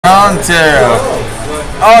round 2.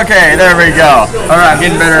 Okay, there we go. Alright, I'm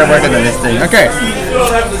getting better at working on this thing. Okay.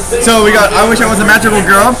 So we got I Wish I Was a Magical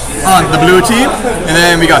Girl on the blue team, and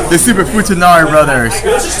then we got the Super Futanari brothers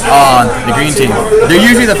on the green team. They're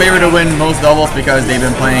usually the favorite to win most doubles because they've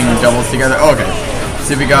been playing doubles together. Okay.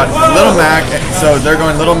 So we got Little Mac, so they're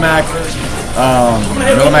going Little Mac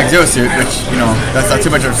Zero Suit, which, you know, that's not too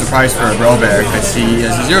much of a surprise for Bro Bear because he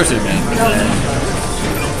is a Zero Suit man.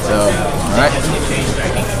 So, alright.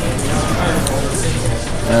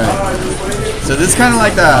 So this is kind of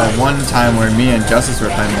like that one time where me and Justice were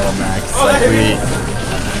playing Little Max. Like we...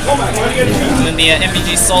 And the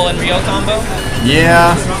MVG Soul and Rio combo?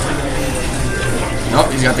 Yeah. Oh,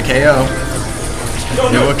 he's got the KO.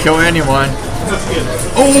 It will kill anyone.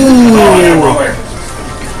 Oh!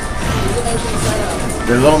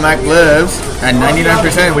 The Little Mac lives at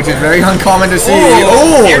 99%, which is very uncommon to see.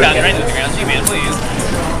 Oh! You're down right to the ground. G-Man, please.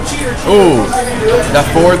 Oh! That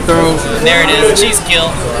forward throw. And there it is. Cheese kill.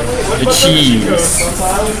 The cheese.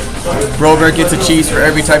 Robert gets a cheese for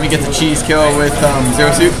every time he gets a cheese kill with Zero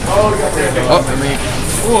Suit. Oh, I mean,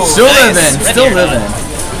 still nice. living. Still living.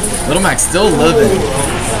 Little Mac's still living.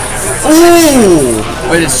 Ooh!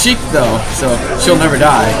 But it's cheap though, so she'll never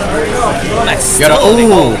die. Nice. You gotta,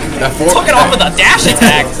 ooh! That took it off with a dash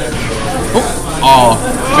attack. Oh,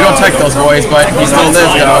 we don't tech those boys, but he still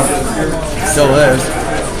lives though. Still lives.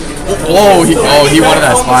 Oh, he wanted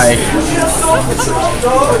that spike.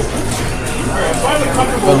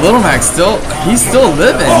 But Little Mac he's still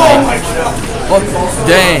living. Like, oh,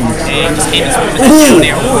 dang. Ooh,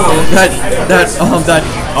 that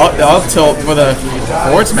up tilt for the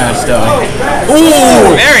forward smash though.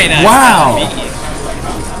 Ooh, very nice. Wow.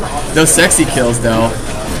 Those sexy kills though.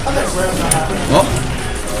 Oh.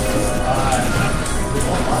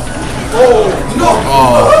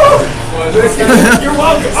 Oh. You're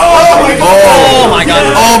welcome. Oh my god.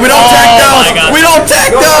 Oh, we don't tech those. We don't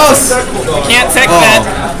tech those. We can't tech that.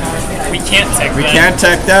 We can't tech that. We can't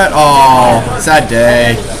tech that. Oh, sad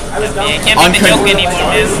day. Yeah, can't make the joke anymore,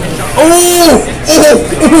 man. Oh,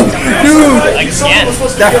 dude. Again.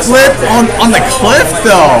 That flip on the cliff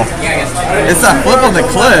though. It's that flip on the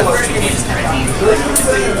cliff.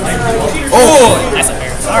 Oh. That's a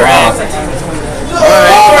fair. All right.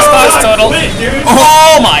 Alright. Total.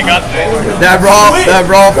 Oh my god. That raw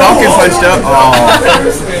Falcon punched up. Oh.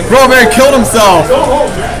 Bro Bear killed himself.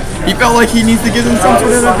 He felt like he needs to give him some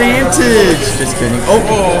sort of advantage. Just kidding. Oh.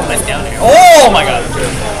 Nice down here. Oh my god.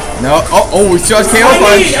 No. Oh, he just KO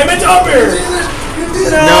punch. I meant up here.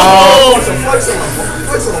 No.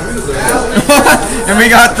 And we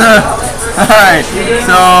got the... Alright.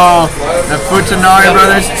 So, the Futanari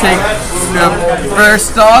brothers take the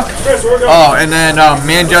first stock. Oh, and then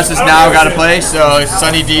Man Justice now got to play, so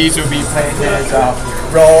Sunny D's will be playing his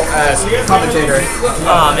role as commentator.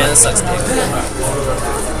 Oh man, this sucks. Okay.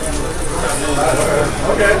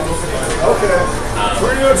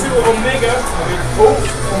 We're gonna go to Omega.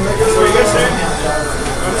 Omega. So you guys saying?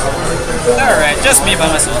 Alright, just me by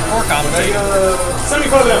myself. Or commentator.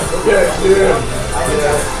 75 M. Okay. Yeah.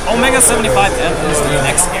 Omega 75 M is the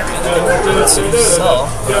next area that we're going to, so...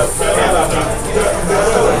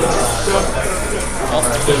 Well,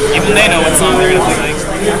 even they know what song they're going to play.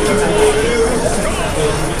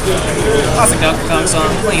 Classic Donkey Kong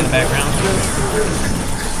song playing in the background.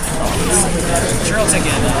 Sure, I'll take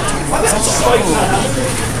it.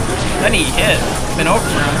 Then he hit. Been over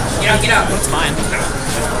for him. Get out. That's fine.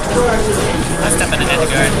 I step in a net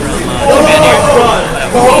guard from Japan here.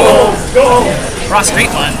 Raw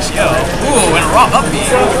straight lunge, yo. Ooh, and a raw up B.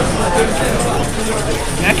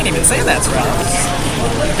 I can't even say that's raw.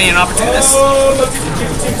 Being an opportunist. You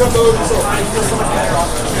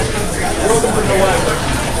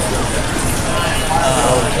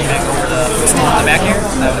back over the pistol on the back here?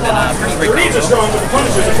 That would have been a pretty great combo.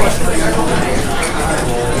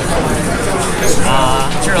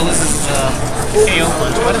 Churro loses the KO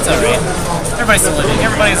punch, but it's alright. Everybody's still living.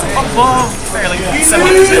 Everybody's above fairly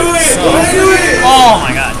 70%. So, oh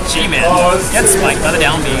my god, G-Man gets spiked by the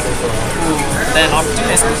down B. Then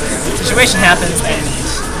opportunist situation happens and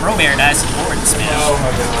Romare dies forward smash.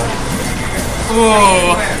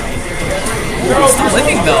 Ooh. Still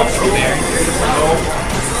living though, Romare.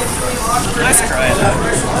 Nice try though.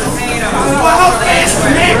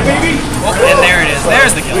 Oh, and there it is.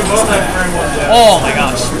 There's the kill. Oh my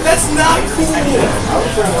gosh. That's not cool.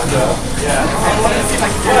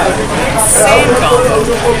 Same combo.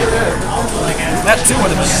 That too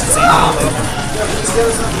would have been the same combo.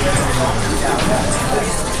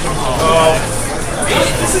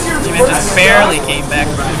 He just barely came back.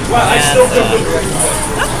 And,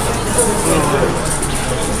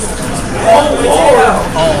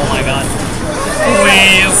 oh my god.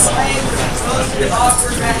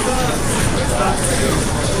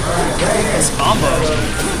 This combo.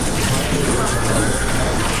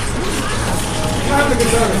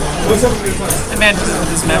 And man,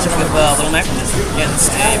 this matchup with Little Mac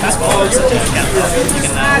against a basketball is such a counter. You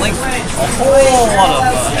can link a whole lot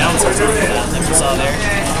of downsides on that, like you saw there.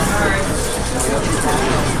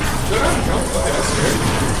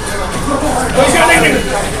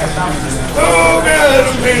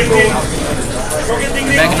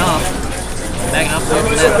 Backing off. Backing off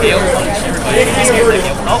with that KO punch. Everybody is scared of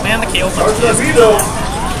that KO. Oh man, the KO punch is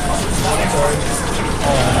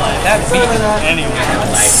that beat anyway.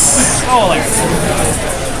 Oh, like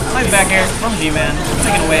nice back air from G-Man,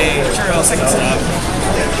 taking away Churro second stop,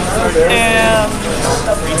 and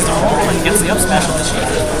reads the roll and gets the up smash on the sheet.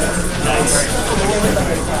 Nice.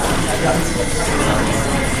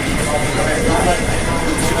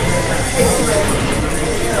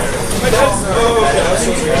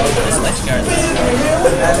 This ledge guard.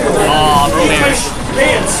 Oh, bro bearish.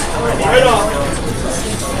 Right off.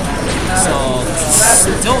 So,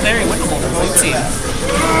 still very winnable for both teams.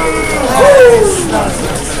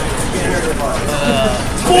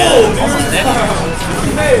 Almost dead.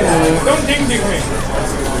 Don't ding ding me.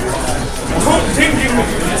 Don't ding ding me.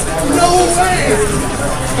 No way!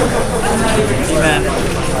 Man.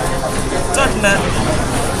 Dodging that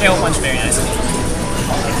KO punch very nicely.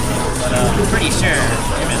 But I'm pretty sure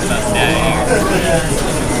G-Man's about to die here.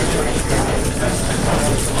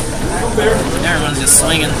 Everyone's just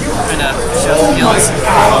swinging, trying to show the kills.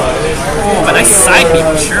 Oh, but nice side beat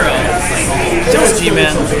from Churro. Kills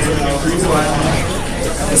G-Man.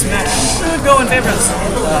 This match should go in favor of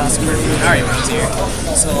Super Futanari runs here.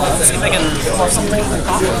 So let's see if I can pull off something for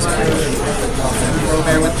combos.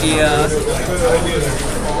 There with the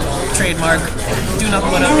trademark do not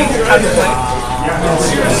put up me. How do you play?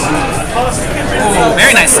 Oh,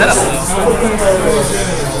 very nice setup though.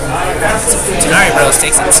 So Futanari Bros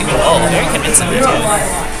takes it 2-0, very convincingly too.